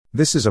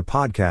This is a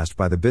podcast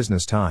by the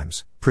Business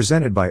Times,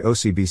 presented by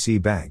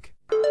OCBC Bank.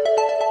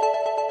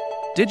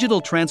 Digital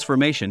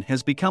transformation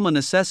has become a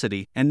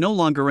necessity and no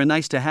longer a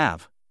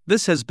nice-to-have.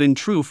 This has been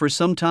true for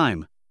some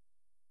time.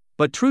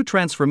 But true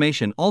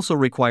transformation also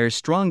requires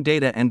strong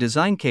data and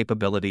design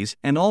capabilities,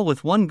 and all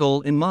with one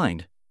goal in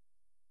mind: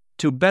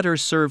 to better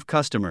serve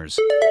customers.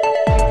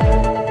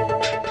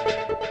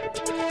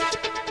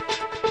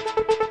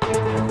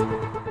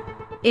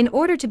 In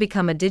order to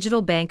become a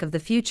digital bank of the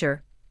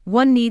future,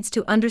 one needs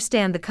to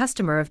understand the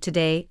customer of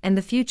today and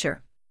the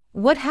future.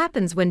 What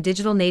happens when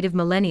digital native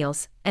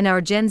millennials and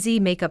our Gen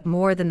Z make up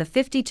more than the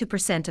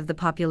 52% of the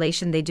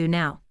population they do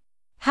now?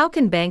 How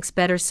can banks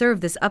better serve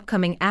this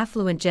upcoming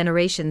affluent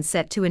generation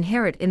set to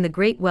inherit in the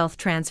great wealth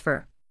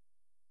transfer?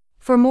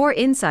 For more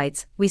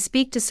insights, we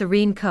speak to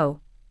Serene Ko,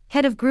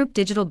 Head of Group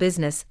Digital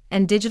Business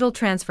and Digital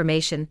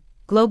Transformation,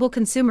 Global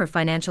Consumer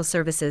Financial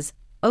Services,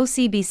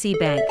 OCBC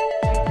Bank.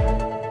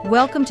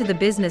 Welcome to the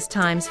Business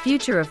Times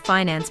Future of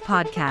Finance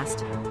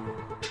podcast.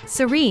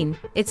 Serene,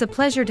 it's a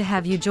pleasure to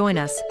have you join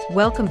us.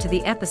 Welcome to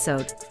the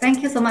episode.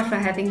 Thank you so much for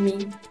having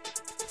me.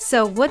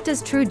 So, what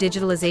does true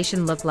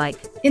digitalization look like?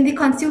 In the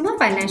consumer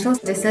financial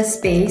services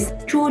space,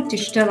 true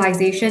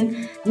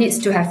digitalization needs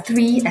to have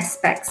three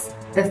aspects.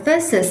 The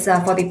first is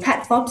for the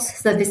platforms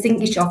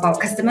servicing each of our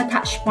customer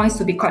touchpoints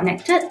to be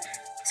connected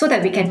so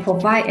that we can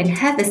provide and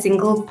have a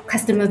single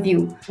customer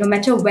view, no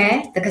matter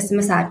where the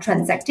customers are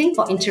transacting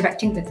or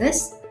interacting with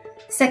us.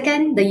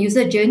 Second, the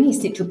user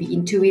journeys need to be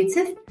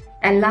intuitive.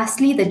 And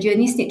lastly, the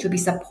journeys need to be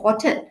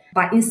supported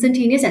by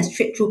instantaneous and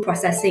straight-through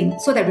processing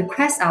so that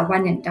requests are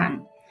one and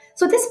done.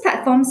 So these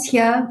platforms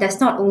here does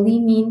not only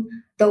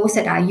mean those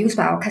that are used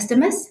by our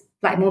customers,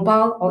 like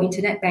mobile or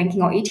internet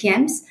banking or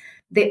ATMs.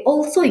 They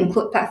also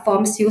include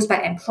platforms used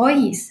by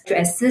employees to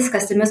assist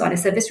customers on a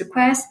service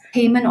request,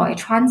 payment or a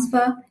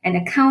transfer, an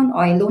account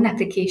or a loan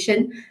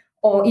application,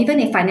 or even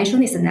a financial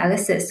needs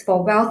analysis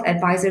for wealth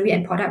advisory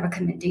and product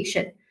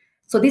recommendation.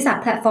 So these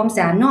are platforms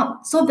that are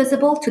not so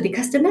visible to the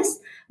customers,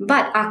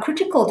 but are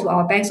critical to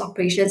our bank's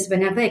operations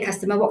whenever a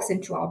customer walks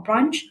into our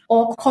branch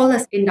or calls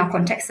us in our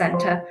contact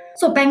center.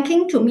 So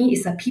banking to me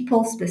is a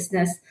people's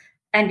business.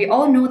 And we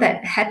all know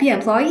that happy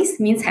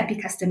employees means happy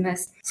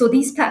customers. So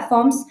these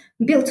platforms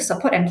built to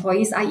support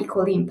employees are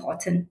equally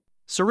important.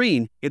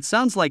 Serene, it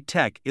sounds like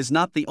tech is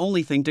not the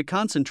only thing to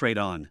concentrate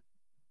on.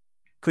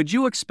 Could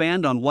you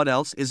expand on what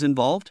else is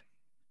involved?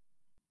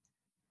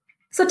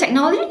 So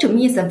technology to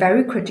me is a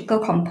very critical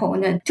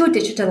component to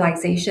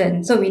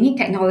digitalization. So we need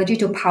technology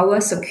to power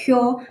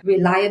secure,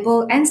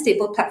 reliable, and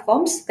stable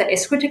platforms that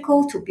is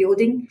critical to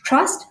building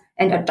trust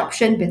and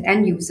adoption with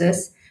end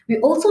users. We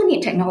also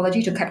need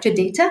technology to capture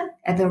data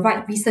at the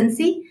right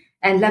recency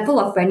and level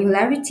of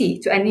granularity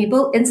to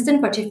enable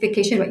instant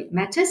gratification where it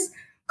matters,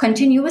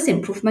 continuous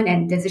improvement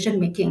and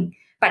decision making.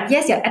 But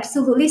yes, you're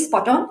absolutely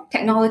spot on.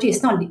 Technology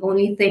is not the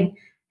only thing.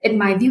 In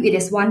my view, it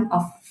is one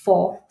of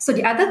four. So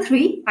the other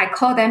three, I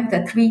call them the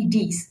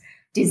 3Ds: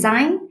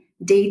 design,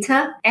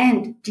 data,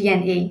 and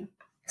DNA.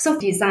 So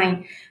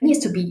design needs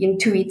to be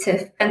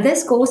intuitive, and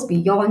this goes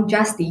beyond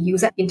just the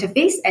user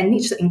interface and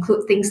needs to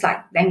include things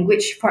like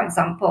language, for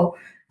example,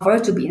 for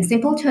it to be in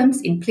simple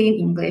terms in plain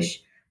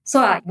English.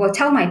 So I will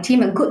tell my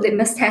team a good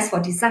litmus test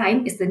for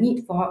design is the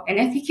need for an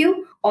FAQ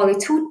or a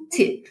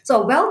tooltip.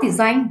 So a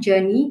well-designed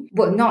journey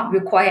would not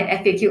require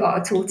an FAQ or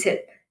a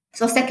tooltip.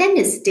 So second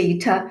is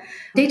data.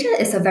 Data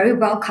is a very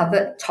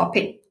well-covered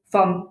topic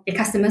from a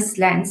customer's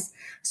lens.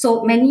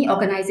 So many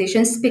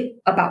organizations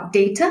speak about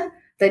data,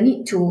 the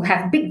need to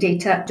have big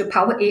data to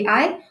power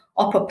AI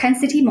or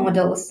propensity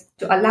models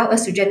to allow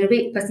us to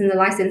generate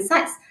personalized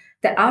insights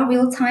that are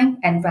real-time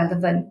and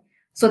relevant.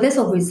 So this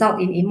will result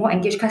in a more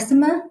engaged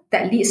customer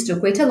that leads to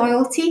greater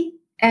loyalty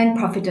and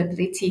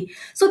profitability.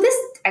 So this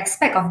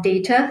aspect of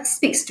data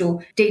speaks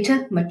to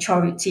data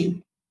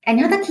maturity.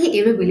 Another key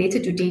area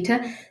related to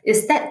data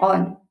is that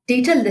on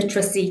data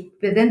literacy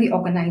within the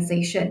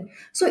organization.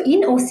 So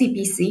in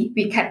OCBC,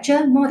 we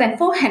capture more than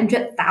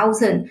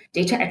 400,000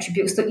 data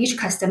attributes to each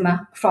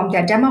customer, from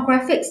their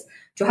demographics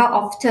to how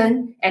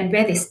often and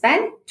where they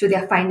spend to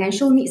their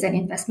financial needs and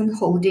investment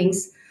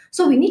holdings.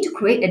 So we need to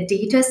create a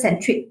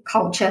data-centric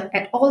culture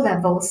at all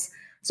levels.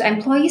 So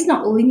employees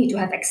not only need to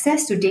have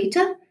access to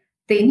data,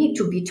 they need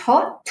to be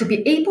taught to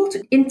be able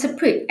to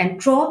interpret and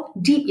draw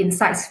deep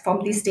insights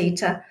from this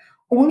data.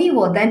 Only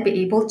will then be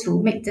able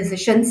to make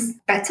decisions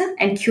better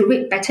and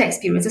curate better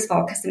experiences for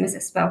our customers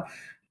as well.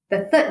 The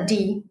third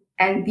D,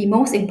 and the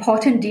most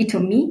important D to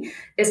me,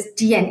 is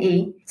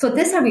DNA. So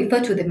this I refer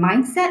to the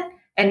mindset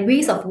and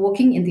ways of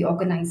working in the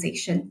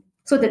organization.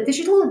 So the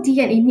digital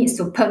DNA needs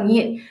to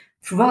permeate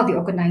throughout the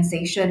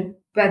organization,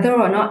 whether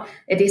or not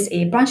it is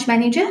a branch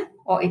manager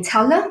or a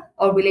teller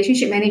or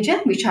relationship manager,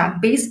 which are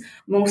based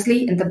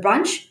mostly in the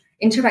branch,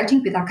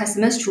 interacting with our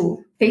customers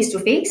through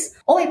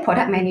face-to-face, or a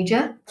product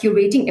manager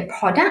curating a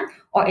product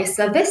or a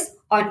service,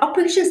 or an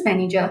operations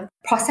manager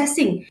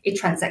processing a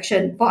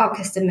transaction for our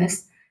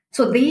customers.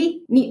 So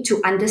they need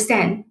to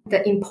understand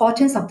the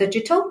importance of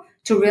digital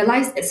to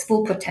realize its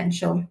full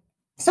potential.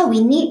 So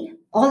we need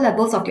all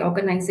levels of the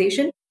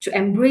organization to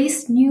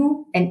embrace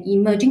new and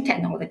emerging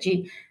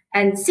technology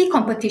and see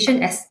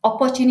competition as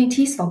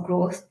opportunities for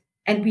growth.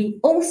 And we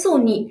also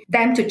need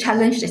them to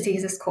challenge the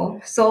status quo.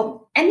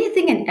 So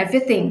anything and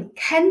everything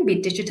can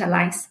be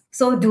digitalized.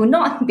 So do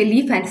not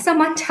believe when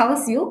someone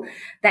tells you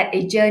that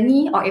a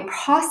journey or a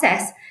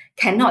process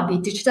cannot be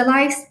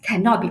digitalized,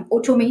 cannot be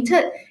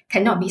automated,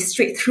 cannot be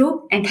straight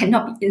through, and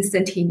cannot be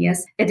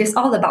instantaneous. It is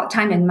all about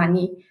time and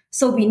money.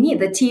 So we need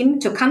the team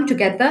to come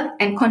together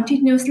and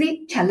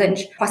continuously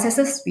challenge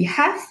processes we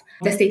have,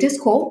 the status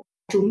quo,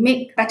 to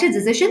make better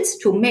decisions,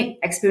 to make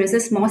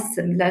experiences more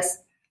seamless.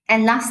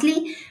 And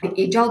lastly,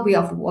 the agile way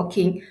of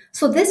working.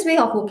 So this way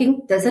of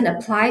working doesn't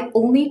apply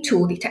only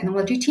to the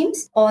technology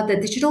teams or the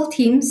digital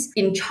teams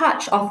in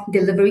charge of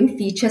delivering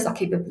features or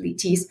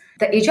capabilities.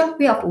 The agile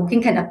way of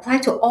working can apply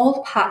to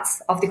all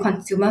parts of the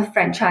consumer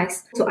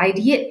franchise to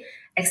ideate,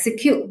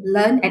 execute,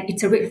 learn, and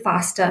iterate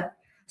faster.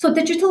 So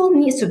digital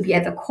needs to be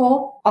at the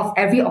core of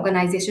every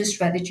organization's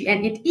strategy.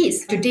 And it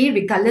is today,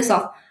 regardless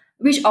of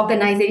which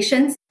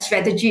organization's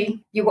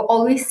strategy, you will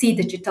always see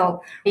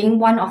digital being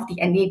one of the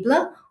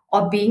enabler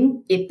or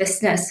being a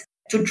business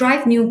to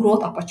drive new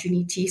growth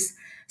opportunities.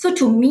 So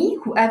to me,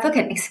 whoever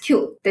can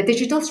execute the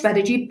digital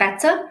strategy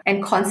better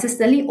and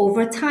consistently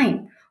over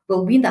time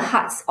will win the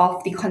hearts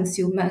of the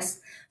consumers.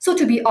 So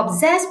to be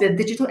obsessed with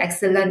digital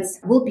excellence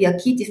will be a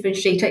key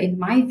differentiator in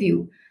my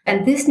view.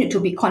 And this needs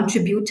to be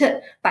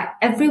contributed by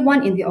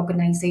everyone in the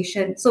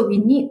organization. So we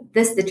need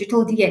this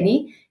digital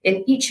DNA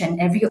in each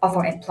and every of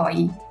our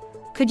employees.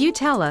 Could you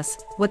tell us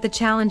what the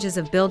challenges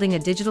of building a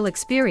digital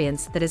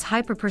experience that is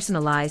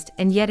hyper-personalized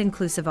and yet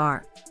inclusive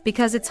are?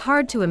 Because it's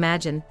hard to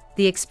imagine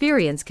the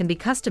experience can be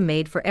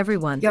custom-made for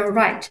everyone. You're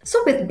right.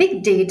 So with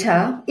big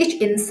data,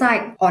 each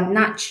insight or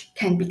nudge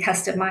can be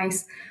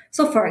customized.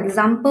 So for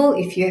example,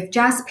 if you have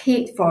just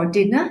paid for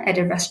dinner at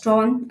a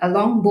restaurant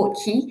along boat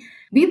key,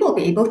 we will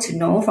be able to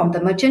know from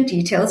the merchant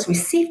details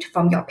received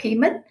from your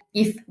payment.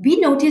 If we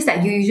notice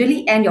that you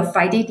usually end your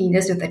Friday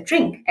dinners with a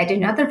drink at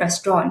another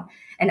restaurant,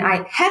 and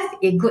I have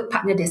a good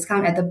partner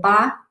discount at the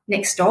bar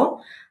next door,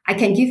 I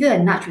can give you a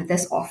nudge with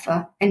this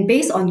offer. And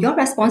based on your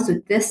response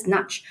to this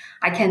nudge,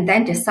 I can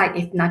then decide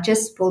if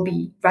nudges will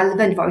be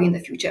relevant for you in the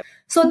future.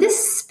 So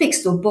this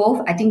speaks to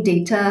both, I think,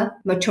 data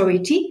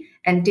maturity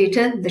and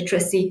data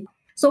literacy.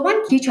 So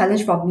one key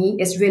challenge for me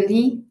is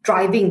really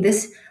driving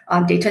this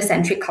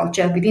data-centric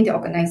culture within the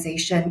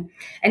organization.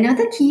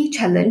 Another key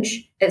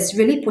challenge is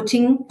really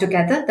putting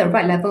together the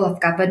right level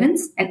of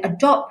governance and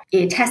adopt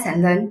a test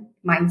and learn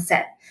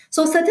mindset.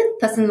 So certain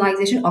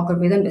personalization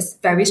algorithm is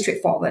very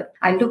straightforward.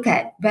 I look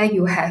at where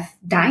you have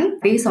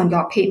dined based on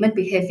your payment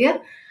behavior.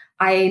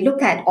 I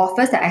look at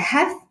offers that I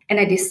have and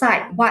I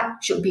decide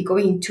what should be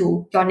going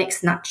into your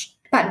next nudge.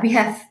 But we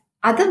have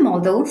other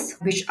models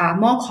which are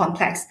more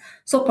complex.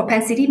 So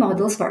propensity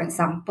models, for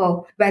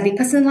example, where the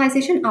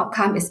personalization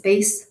outcome is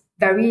based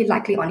very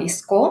likely on a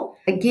score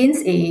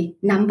against a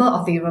number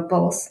of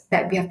variables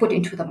that we have put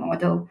into the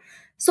model.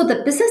 So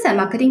the business and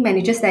marketing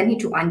managers then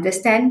need to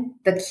understand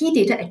the key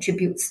data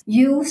attributes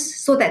used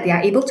so that they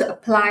are able to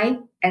apply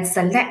and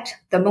select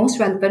the most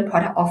relevant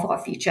product offer or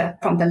feature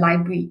from the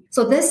library.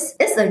 So this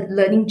is a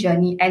learning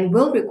journey and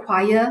will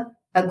require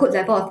a good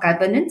level of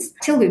governance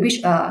till we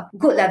reach a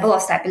good level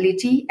of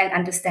stability and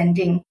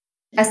understanding.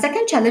 A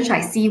second challenge I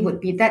see would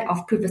be that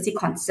of privacy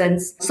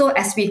concerns. So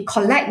as we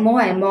collect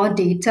more and more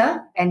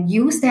data and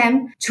use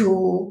them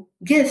to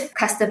give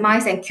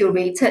customized and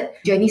curated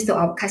journeys to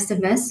our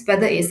customers,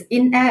 whether it's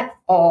in-app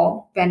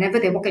or whenever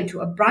they walk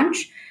into a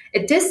branch,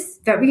 it is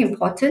very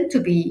important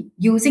to be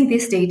using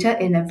this data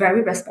in a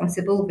very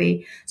responsible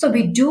way. So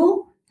we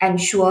do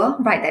ensure,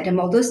 right, that the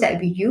models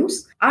that we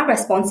use are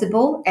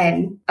responsible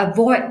and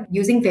avoid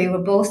using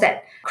variables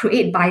that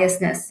create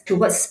biasness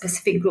towards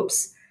specific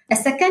groups. A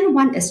second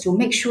one is to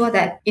make sure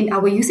that in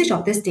our usage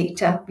of this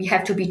data, we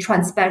have to be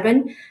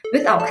transparent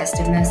with our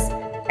customers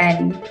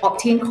and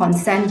obtain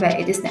consent where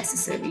it is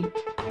necessary.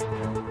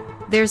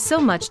 There's so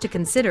much to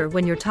consider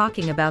when you're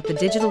talking about the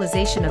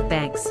digitalization of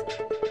banks.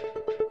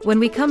 When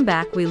we come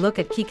back, we look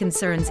at key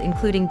concerns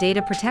including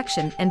data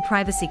protection and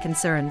privacy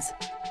concerns.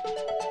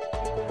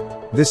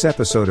 This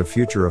episode of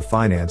Future of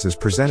Finance is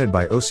presented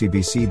by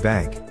OCBC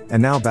Bank,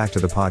 and now back to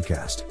the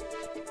podcast.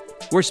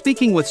 We're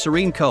speaking with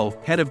Serene Ko,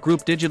 Head of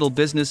Group Digital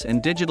Business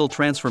and Digital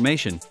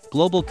Transformation,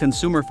 Global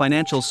Consumer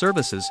Financial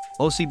Services,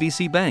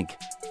 OCBC Bank.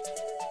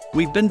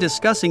 We've been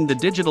discussing the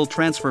digital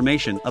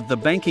transformation of the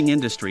banking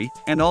industry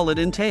and all it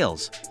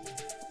entails.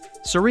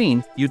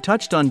 Serene, you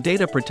touched on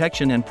data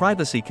protection and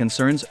privacy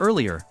concerns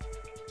earlier.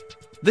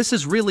 This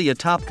is really a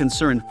top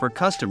concern for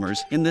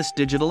customers in this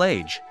digital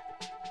age.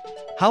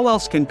 How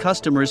else can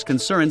customers'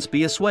 concerns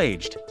be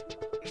assuaged?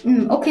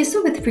 Okay,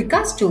 so with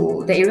regards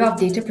to the area of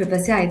data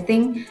privacy, I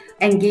think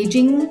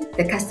engaging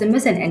the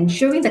customers and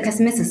ensuring the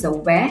customers is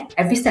aware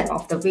every step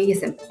of the way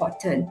is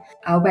important.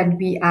 When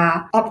we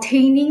are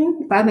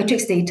obtaining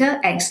biometrics data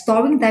and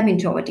storing them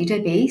into our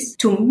database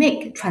to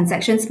make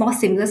transactions more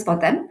seamless for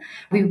them,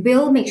 we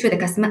will make sure the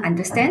customer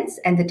understands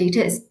and the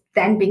data is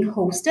then being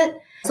hosted.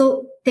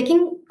 So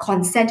taking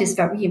consent is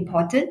very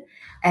important.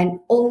 And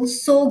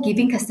also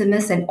giving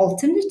customers an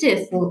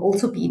alternative will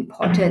also be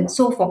important.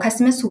 So for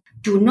customers who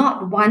do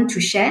not want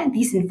to share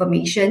this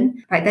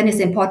information, right, then it's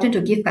important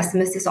to give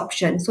customers this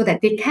option so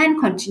that they can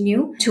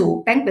continue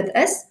to bank with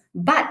us.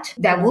 But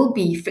there will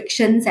be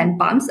frictions and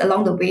bumps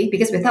along the way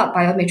because without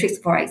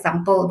biometrics, for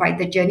example, right,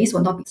 the journeys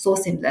will not be so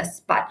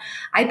seamless. But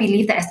I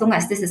believe that as long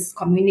as this is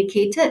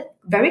communicated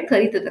very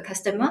clearly to the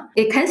customer,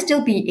 it can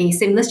still be a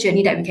seamless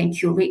journey that we can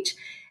curate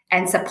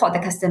and support the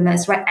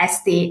customers, right,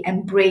 as they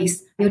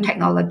embrace new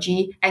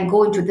technology and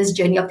go into this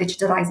journey of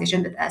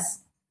digitalization with us.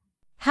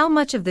 How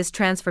much of this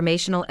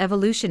transformational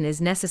evolution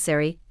is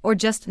necessary or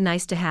just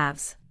nice to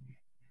haves?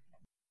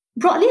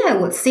 Broadly, I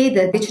would say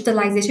the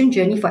digitalization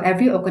journey for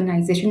every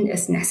organization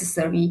is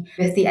necessary.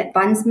 With the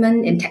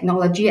advancement in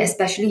technology,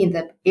 especially in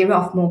the era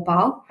of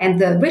mobile and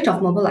the rate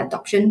of mobile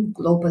adoption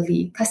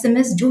globally,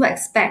 customers do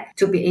expect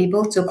to be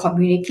able to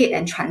communicate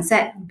and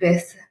transact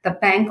with the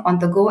bank on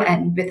the go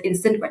and with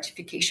instant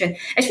gratification.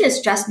 Actually, it's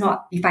just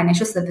not the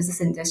financial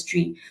services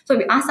industry. So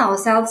we ask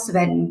ourselves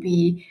when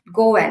we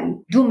go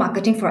and do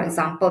marketing, for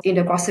example, in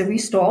the grocery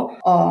store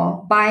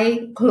or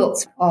buy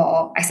clothes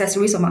or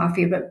accessories from our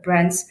favorite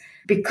brands,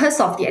 because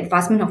of the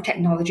advancement of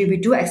technology, we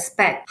do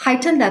expect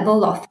heightened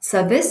level of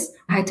service,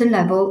 heightened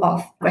level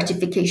of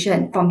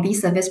gratification from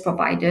these service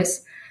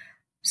providers.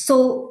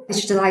 So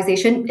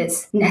digitalization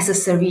is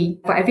necessary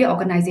for every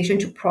organization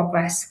to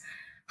progress.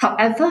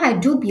 However, I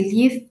do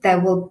believe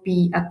there will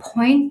be a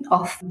point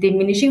of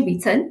diminishing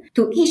return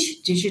to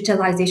each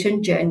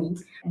digitalization journey,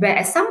 where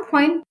at some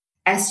point,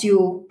 as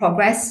you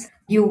progress,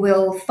 you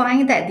will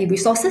find that the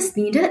resources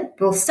needed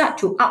will start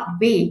to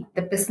outweigh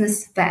the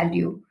business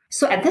value.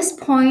 So at this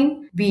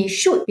point, we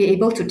should be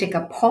able to take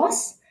a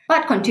pause,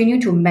 but continue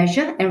to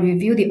measure and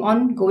review the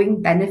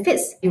ongoing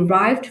benefits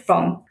derived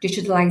from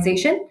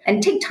digitalization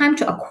and take time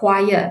to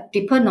acquire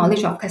deeper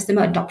knowledge of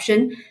customer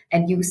adoption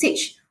and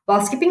usage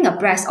while keeping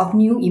abreast of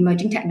new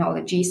emerging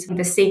technologies in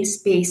the same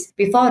space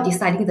before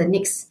deciding the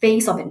next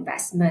phase of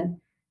investment.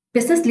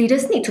 Business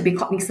leaders need to be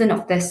cognizant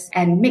of this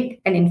and make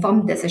an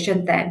informed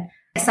decision then.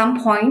 At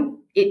some point,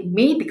 it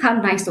may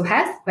become nice to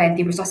have when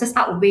the resources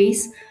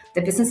outweighs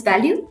the business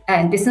value,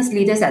 and business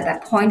leaders at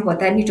that point will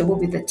then need to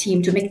work with the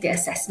team to make the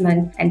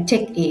assessment and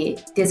take a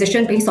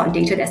decision based on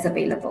data that's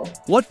available.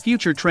 What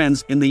future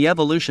trends in the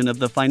evolution of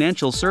the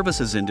financial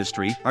services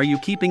industry are you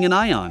keeping an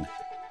eye on?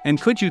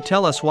 And could you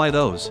tell us why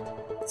those?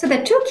 So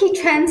the two key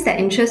trends that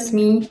interest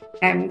me,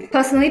 I'm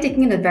personally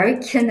taking a very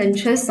keen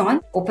interest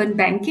on open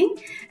banking,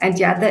 and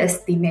the other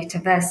is the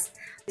metaverse.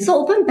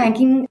 So open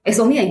banking is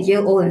only a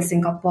year old in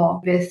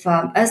Singapore with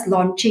us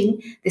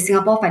launching the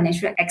Singapore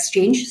Financial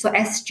Exchange, so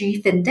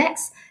SG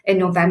Findex, in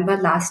November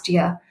last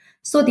year.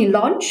 So the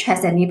launch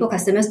has enabled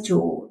customers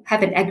to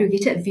have an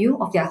aggregated view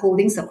of their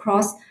holdings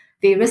across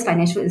various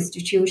financial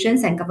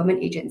institutions and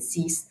government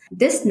agencies.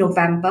 This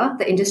November,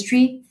 the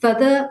industry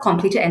further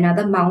completed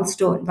another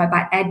milestone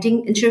by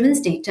adding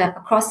insurance data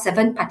across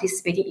 7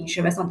 participating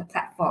insurers on the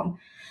platform.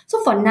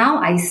 So for now,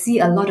 I see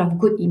a lot of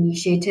good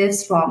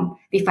initiatives from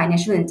the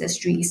financial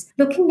industries,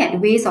 looking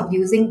at ways of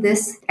using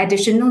this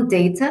additional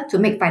data to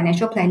make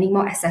financial planning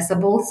more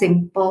accessible,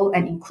 simple,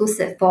 and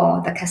inclusive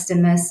for the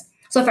customers.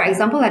 So for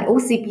example, at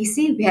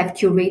OCBC, we have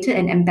curated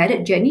an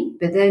embedded journey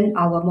within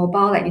our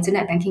mobile and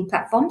internet banking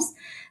platforms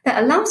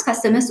that allows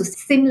customers to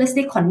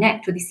seamlessly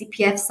connect to the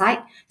CPF site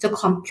to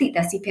complete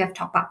their CPF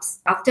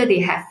top-ups after they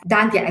have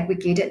done their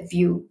aggregated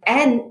view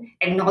and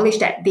acknowledge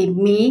that they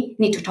may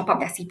need to top up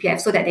their CPF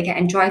so that they can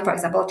enjoy, for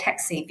example,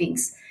 tax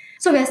savings.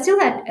 So we are still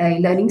at a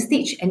learning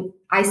stage, and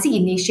I see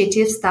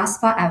initiatives thus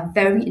far are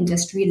very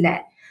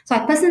industry-led. So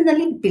I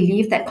personally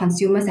believe that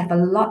consumers have a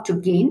lot to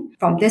gain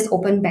from this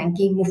open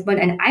banking movement,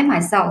 and I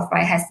myself,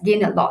 right, has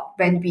gained a lot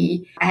when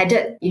we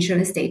added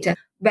insurance data.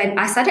 When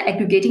I started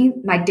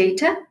aggregating my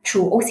data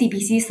through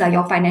OCBC's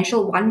Your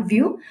Financial One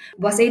view,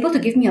 was able to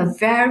give me a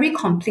very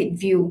complete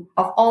view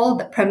of all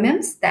the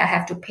premiums that I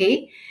have to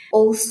pay,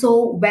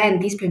 also when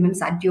these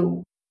premiums are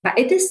due. But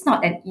it is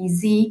not an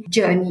easy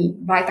journey,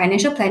 right?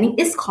 Financial planning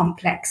is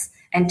complex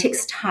and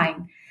takes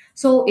time.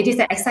 So it is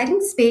an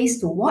exciting space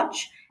to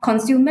watch.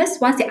 Consumers,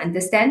 once they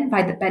understand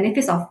the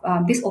benefits of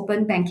this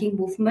open banking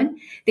movement,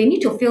 they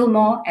need to feel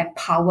more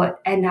empowered.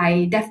 And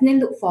I definitely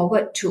look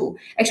forward to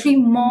actually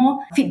more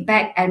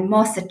feedback and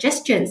more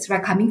suggestions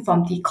coming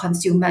from the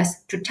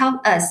consumers to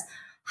tell us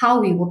how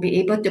we will be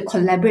able to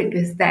collaborate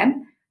with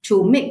them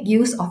to make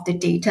use of the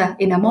data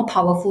in a more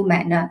powerful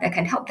manner that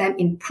can help them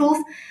improve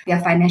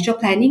their financial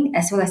planning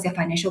as well as their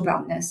financial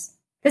wellness.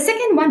 The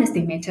second one is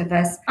the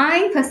metaverse.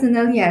 I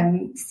personally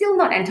am still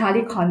not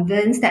entirely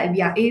convinced that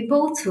we are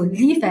able to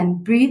live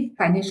and breathe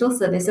financial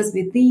services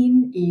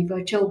within a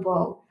virtual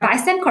world. But I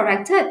stand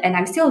corrected, and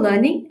I'm still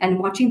learning and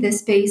watching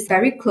this space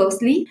very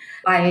closely.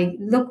 I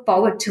look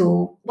forward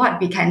to what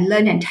we can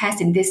learn and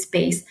test in this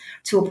space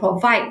to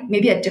provide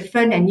maybe a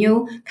different and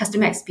new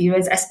customer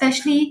experience,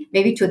 especially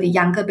maybe to the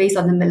younger base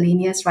or the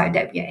millennials, right,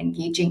 that we are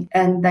engaging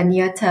in the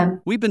near term.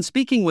 We've been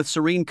speaking with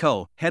Serene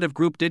Ko, Head of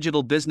Group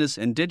Digital Business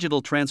and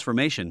Digital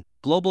Transformation Transformation,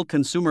 Global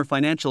Consumer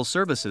Financial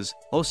Services,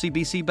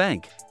 OCBC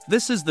Bank.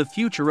 This is the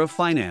future of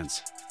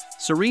finance.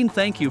 Serene,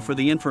 thank you for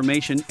the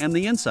information and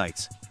the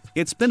insights.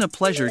 It's been a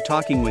pleasure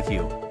talking with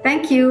you.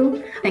 Thank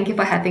you. Thank you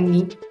for having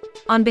me.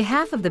 On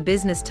behalf of the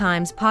Business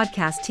Times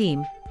podcast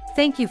team,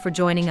 thank you for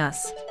joining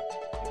us.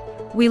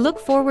 We look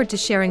forward to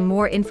sharing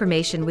more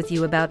information with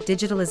you about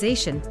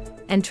digitalization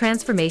and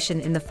transformation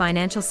in the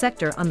financial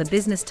sector on the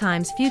Business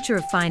Times Future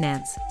of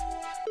Finance.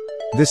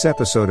 This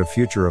episode of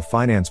Future of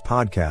Finance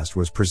podcast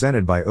was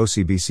presented by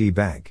OCBC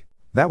Bank.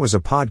 That was a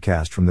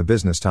podcast from the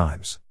Business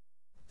Times.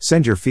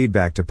 Send your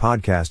feedback to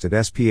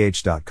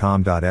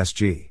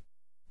podcast@sph.com.sg.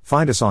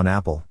 Find us on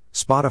Apple,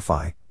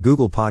 Spotify,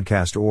 Google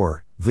Podcast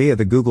or via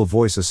the Google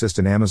Voice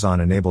Assistant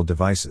Amazon-enabled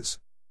devices.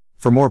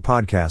 For more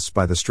podcasts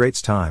by The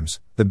Straits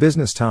Times, The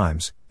Business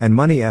Times, and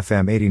Money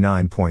FM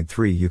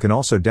 89.3, you can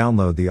also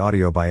download the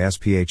audio by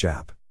SPH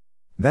app.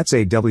 That's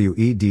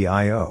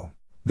AWEDIO.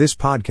 This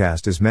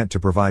podcast is meant to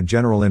provide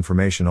general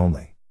information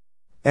only.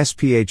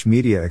 SPH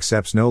Media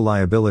accepts no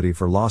liability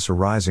for loss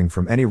arising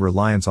from any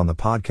reliance on the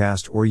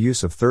podcast or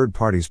use of third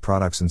parties'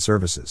 products and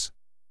services.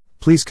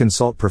 Please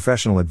consult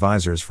professional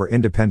advisors for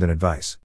independent advice.